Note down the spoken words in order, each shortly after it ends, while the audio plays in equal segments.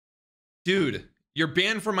Dude, you're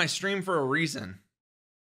banned from my stream for a reason.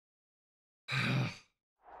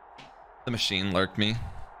 The machine lurked me.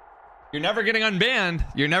 You're never getting unbanned.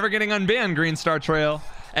 You're never getting unbanned, Green Star Trail.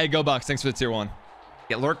 Hey, go Bucks. Thanks for the tier 1.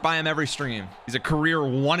 Get lurked by him every stream. He's a career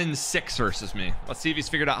 1-6 versus me. Let's see if he's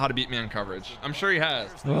figured out how to beat me on coverage. I'm sure he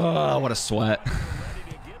has. Oh, what a sweat.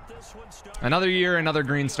 Another year, another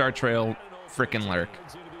Green Star Trail freaking lurk.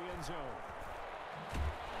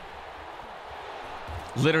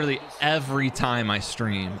 Literally every time I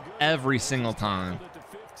stream, every single time.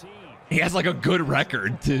 He has like a good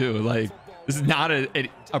record too. Like, this is not a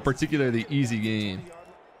particularly easy game.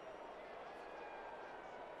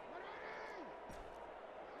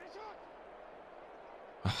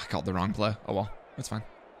 Oh, I called the wrong play. Oh well, that's fine.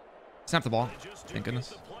 Snap the ball. Thank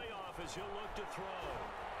goodness.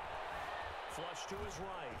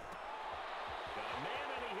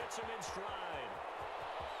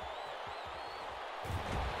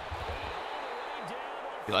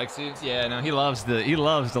 He likes you? Yeah, no, he loves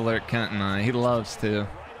to lurk Kent and I. He loves to.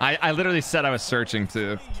 I literally said I was searching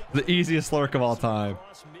to. The easiest lurk of all time.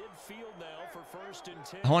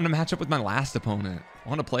 I wanted to match up with my last opponent. I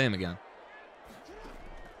want to play him again.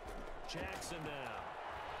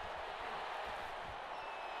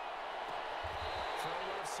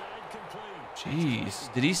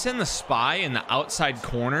 Jeez, did he send the spy in the outside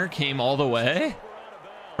corner? Came all the way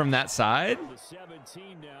from that side?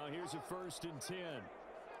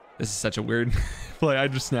 This is such a weird play.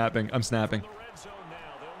 I'm just snapping. I'm snapping.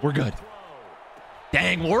 We're good.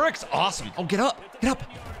 Dang, Warwick's awesome. Oh, get up. Get up.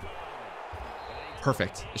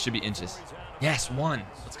 Perfect. It should be inches. Yes, 1.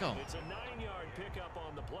 Let's go.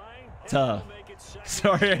 Tough.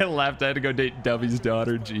 Sorry, I left. I had to go date Dubby's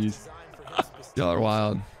daughter. Jeez. Y'all are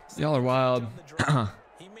wild. Y'all are wild. Bro,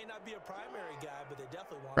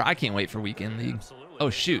 I can't wait for weekend league. Oh,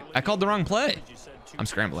 shoot. I called the wrong play. I'm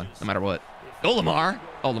scrambling, no matter what. Oh, Lamar.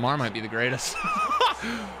 Oh, Lamar might be the greatest.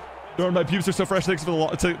 Darn, my pubes are so fresh. Thanks to the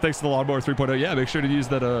lawnmower 3.0. Yeah, make sure to use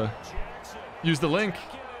that. Use the link.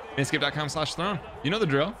 Manscaped.com/throne. You know the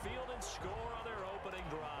drill.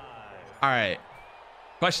 All right.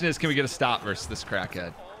 Question is, can we get a stop versus this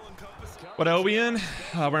crackhead? What are we in?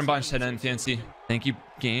 We're in bunch head end fancy. Thank you,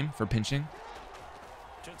 game, for pinching.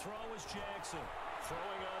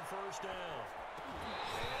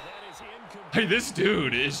 Hey, this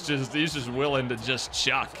dude is he's just willing to just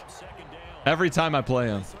chuck. Every time I play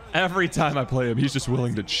him. Every time I play him, he's just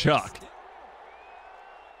willing to chuck.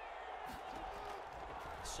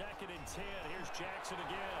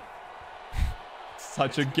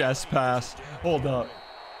 Such a guess pass. Hold up.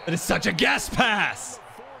 It is such a guess pass.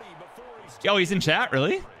 Yo, he's in chat,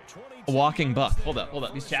 really? A walking buck. Hold up, hold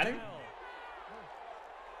up. He's chatting?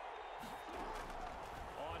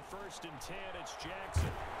 On 1st and 10, it's Jackson.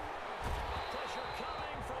 Pressure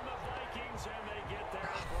coming from the Vikings, and they get there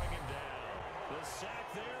and bring him down. The sack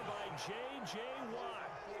there by J.J. Watt.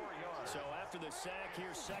 So after the sack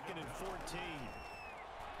here, 2nd and 14.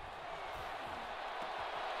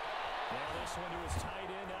 Now this one to his tight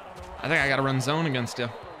end out on the right. I think I gotta run zone against you.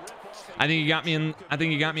 I think you got me in. I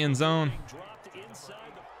think you got me in zone.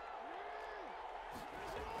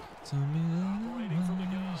 Tell me nothing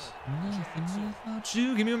without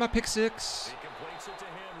you. Give me my pick 6.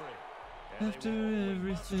 After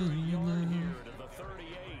everything you know.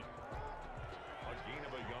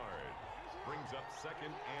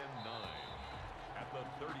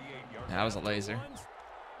 That was a laser.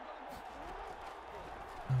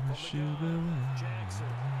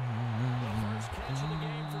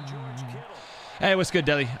 Hey, what's good,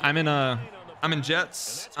 Deli? I'm in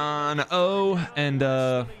Jets on O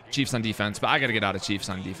and Chiefs on defense, but I gotta get out of Chiefs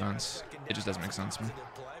on defense. It just doesn't make sense to me.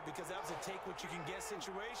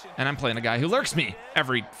 And I'm playing a guy who lurks me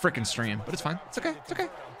every freaking stream, but it's fine. It's okay. It's okay.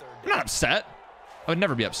 I'm not upset. I would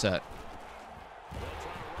never be upset.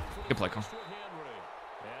 Good play call.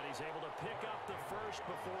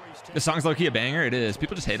 The song's low-key a banger. It is.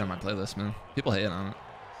 People just hate on my playlist, man. People hate on it.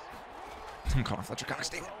 I'm calling Fletcher Cox.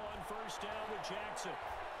 Dang it.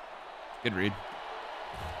 Good read.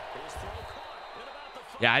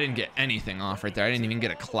 Yeah, I didn't get anything off right there. I didn't even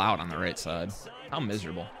get a cloud on the right side. How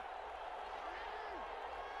miserable.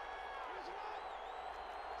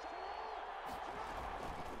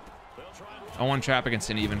 A one trap against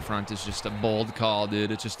an even front is just a bold call,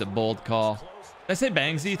 dude. It's just a bold call. Did I say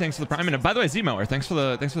Bangsy? Thanks for the prime. And by the way, Zmower, thanks for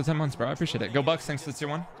the 10 months, bro. I appreciate it. Go Bucks. Thanks for the tier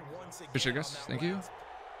 1. Appreciate it, guys. Thank you.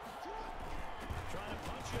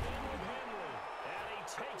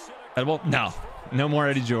 Edible? No more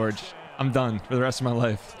Eddie George. I'm done for the rest of my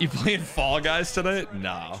life. You playing Fall Guys tonight?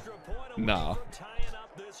 No.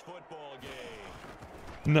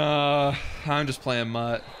 No, I'm just playing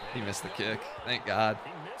MUT. He missed the kick. Thank God.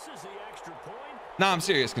 No, I'm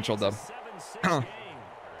serious. Control dub.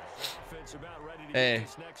 Hey,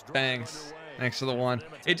 thanks. Thanks for the one.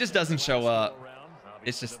 It just doesn't show up.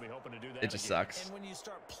 It just sucks.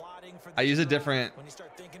 I use a different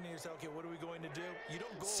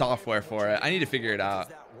software for it. I need to figure it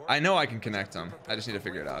out. I know I can connect them. I just need to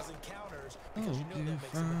figure it out. Oh, you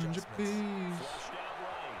find your peace,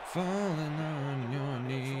 falling on your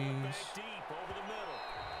knees.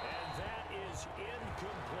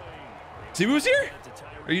 See who's here?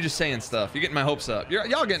 Or are you just saying stuff? You're getting my hopes up.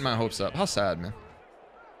 Y'all getting my hopes up. How sad, man.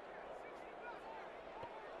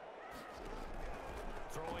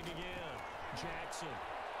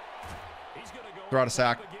 Throw out a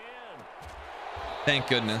sack. Thank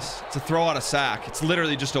goodness. It's a throw out a sack. It's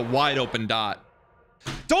literally just a wide open dot.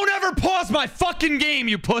 Don't ever pause my fucking game,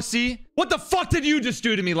 you pussy. What the fuck did you just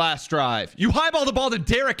do to me last drive? You highball the ball to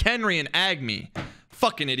Derrick Henry and ag me.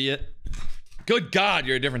 Fucking idiot. Good God,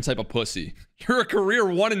 you're a different type of pussy. You're a career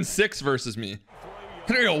 1-6 versus me.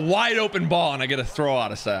 You're a wide open ball and I get a throw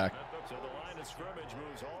out a sack.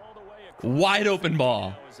 Wide open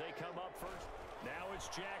ball.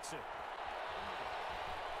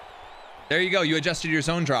 There you go. You adjusted your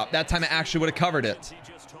zone drop. That time it actually would have covered it.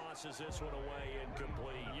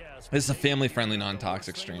 This is a family-friendly,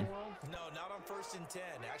 non-toxic stream. No, not on 1st and 10.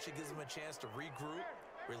 It actually gives them a chance to regroup,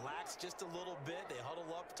 relax just a little bit. They huddle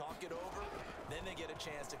up, talk it over. Then they get a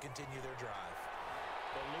chance to continue their drive.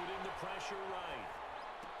 Eluding the pressure right.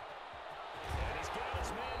 And he's got his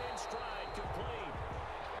man in stride, complete.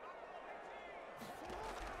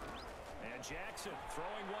 And Jackson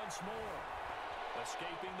throwing once more.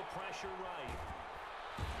 Escaping the pressure right.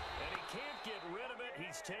 And he can't get rid of it.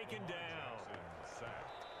 He's taken down.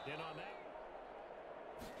 In on that.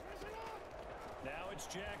 Now it's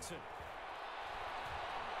Jackson.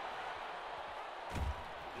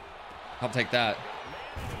 I'll take that.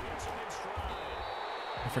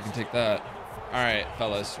 I'll freaking take that. All right,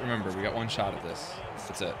 fellas. Remember, we got one shot at this.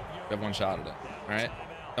 That's it. We have one shot at it. All right?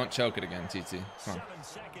 Don't choke it again, TT. Come on.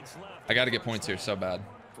 I got to get points here so bad.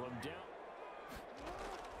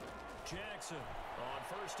 Jackson on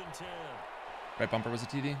 1st and 10. Right bumper was a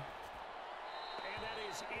TD? And that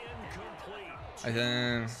is incomplete. I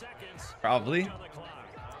think probably.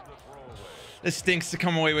 This stinks to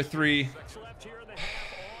come away with 3.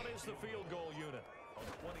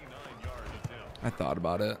 I thought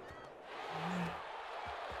about it.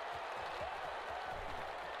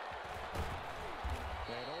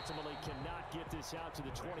 Ultimately cannot get this out to the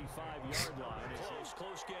 25-yard line. It's a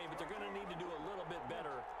close game, but they're going to need to do a little bit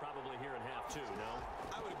better probably here in half 2, no?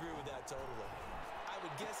 I would agree with that totally. I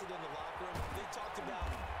would guess it in the locker room. They talked about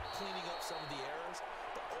cleaning up some of the errors,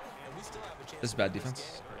 but and we still have a chance. This is bad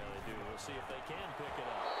defense. We'll see if they can pick it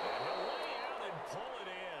up. And he'll lay out and pull it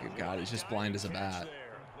in. Good God, he's just blind as a bat.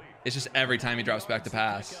 It's just every time he drops back to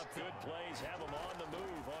pass. Good plays, have him on the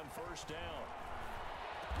move on 1st down.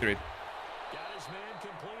 Good read. Got his man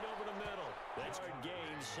complete over the middle. That's a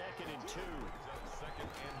gain, 2nd and 2. 2nd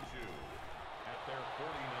and 2 at their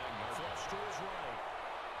 49-yard line. Flush to his right.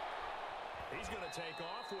 He's going to take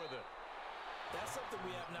off with it. That's something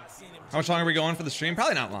we have not seen him. How much longer are we going for the stream?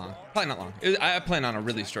 Probably not long. Probably not long. I plan on a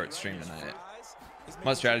really short stream tonight.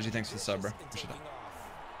 MUT strategy. Thanks for the sub, bro.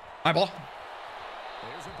 My ball.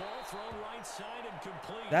 There's a ball thrown right side and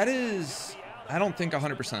complete. That is, I don't think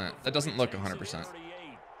 100%. That doesn't look 100%.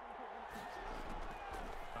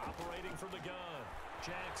 Operating from the gun.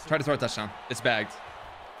 Jackson. Try to throw a touchdown. It's bagged.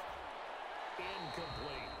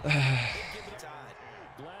 Incomplete.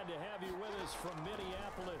 Glad to have you with us from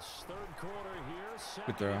Minneapolis. 3rd quarter here.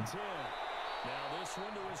 Good throw. Now this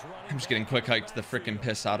window is running. I'm just getting quick hiked the freaking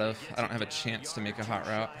piss out of. I don't have a chance to make a hot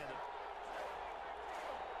route.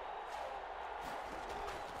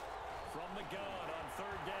 From the gun on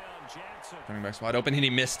 3rd down, Jackson. Running back's wide open and he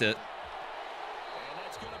missed it. And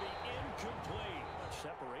that's going to be incomplete.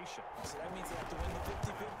 Separation. So that means they have to win the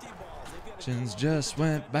 50-50 balls. They've got to Chins just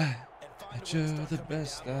went by. But you're the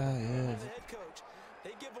best I ever.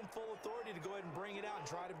 They give them full authority to go ahead and bring it out and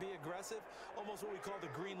try to be aggressive. Almost what we call the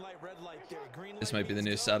green light, red light theory. Green light This might be the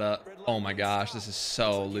new means setup. red light Oh my means gosh, stop. this is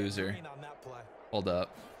so loser. Green on that play. Hold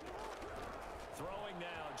up. Throwing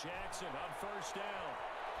now, Jackson on 1st down.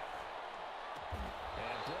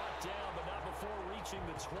 And brought down, but not before reaching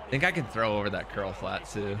the 20. I think I can throw over that curl flat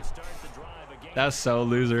too. That's so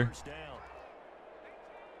loser.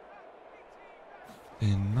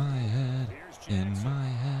 In my head, in my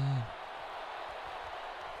head.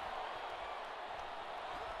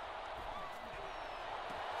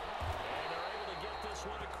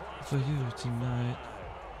 For you tonight.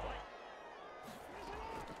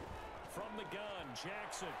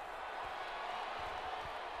 Jackson.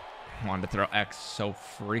 Wanted to throw X so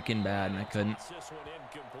freaking bad and I couldn't. This one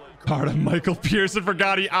incomplete. Part of Michael Pearson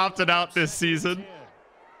forgot he opted out this season.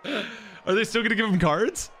 Are they still gonna give him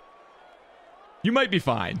cards? You might be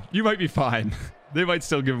fine. You might be fine. They might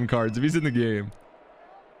still give him cards if he's in the game.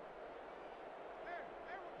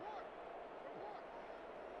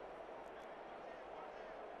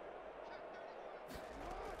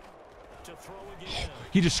 To throw again.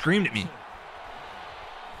 He just screamed at me. And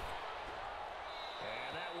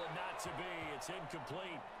that one not to be. It's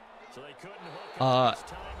incomplete. So they couldn't hook up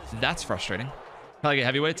this time as That's frustrating. Probably get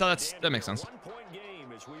heavyweights. Oh, that makes sense. 1-point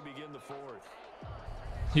game as we begin the fourth.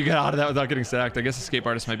 You got out of that without getting sacked. I guess escape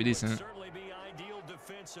artist might be decent. Certainly be ideal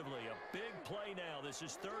defensively. A big play now. This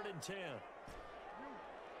is 3rd and 10.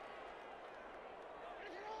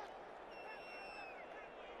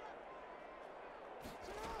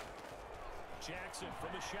 Jackson from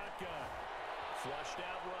the shotgun. Flushed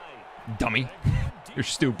out right. Dummy. You're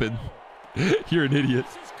stupid. You're an idiot.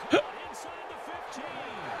 This is caught inside the 15.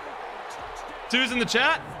 Touchdown. Two's in the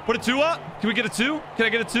chat. Put a 2 up. Can we get a 2? Can I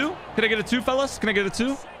get a 2? Can I get a 2, fellas? Can I get a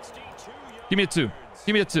 2? 62 Give me a 2.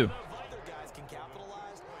 Give me a 2. Other guys can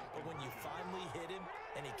capitalize, but when you finally hit him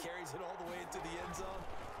and he carries it all the way into the end zone,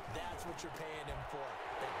 that's what you're paying him for.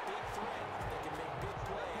 That big threat that can make big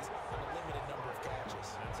plays on a limited number of catches.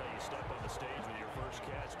 That's how you step on the stage with your first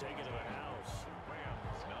catch, take it to the house.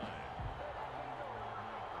 Rams 9.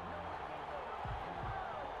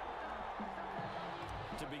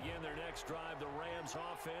 To begin their next drive, the Rams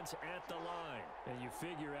offense at the line. And you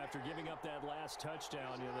figure after giving up that last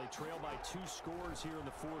touchdown, they trail by 2 scores here in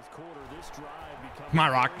the 4th quarter. This drive becomes My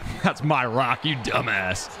rock. That's my rock, you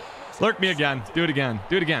dumbass. Lurk me again. Do it again.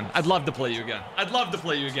 Do it again. I'd love to play you again. I'd love to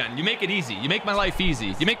play you again. You make it easy. You make my life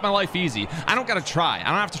easy. You make my life easy. I don't got to try. I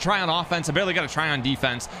don't have to try on offense. I barely got to try on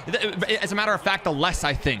defense. As a matter of fact, the less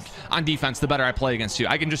I think on defense, the better I play against you.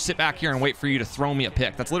 I can just sit back here and wait for you to throw me a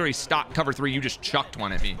pick. That's literally stock cover 3. You just chucked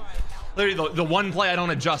one at me. Literally, the one play I don't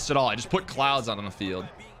adjust at all. I just put clouds out on the field.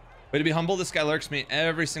 Way to be humble. This guy lurks me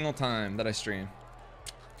every single time that I stream.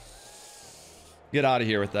 Get out of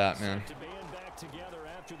here with that, man. to band back together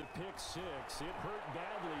after the pick 6. It hurt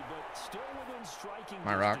badly, but still within striking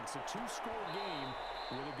My rock. distance. A 2-score game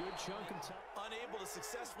with a good chunk of time. Unable to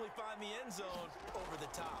successfully find the end zone over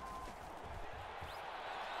the top.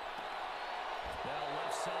 Now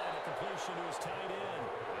left side, a completion to his tight end.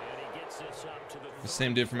 And he gets this up to the The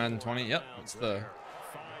same dude from Madden 20. Yep, it's the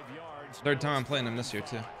 5 yards. 3rd time I'm playing him this year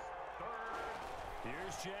too.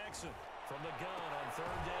 Here's Jackson from the gun on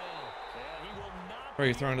 3rd down. And he will not Where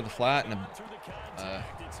you're throwing to the flat and through the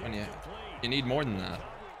contact. It's when you incomplete. need more than that.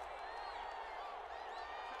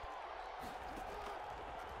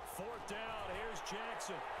 4th down. Here's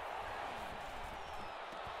Jackson.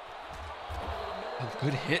 Oh,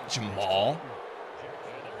 good hit, Jamal. And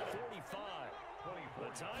 45. The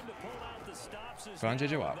time to pull out the stops is Put on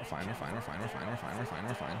JJ now. Watt. We're fine. We're fine. We're fine. We're fine. We're fine. We're fine.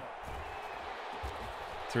 We're fine.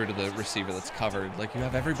 Through to the receiver that's covered. Like, you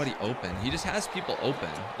have everybody open. He just has people open,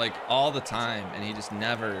 like, all the time, and he just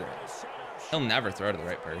never... He'll never throw to the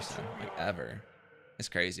right person, like, ever. It's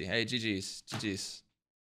crazy. Hey, GG's. GG's.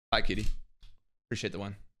 Bye, cutie. Appreciate the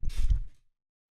win.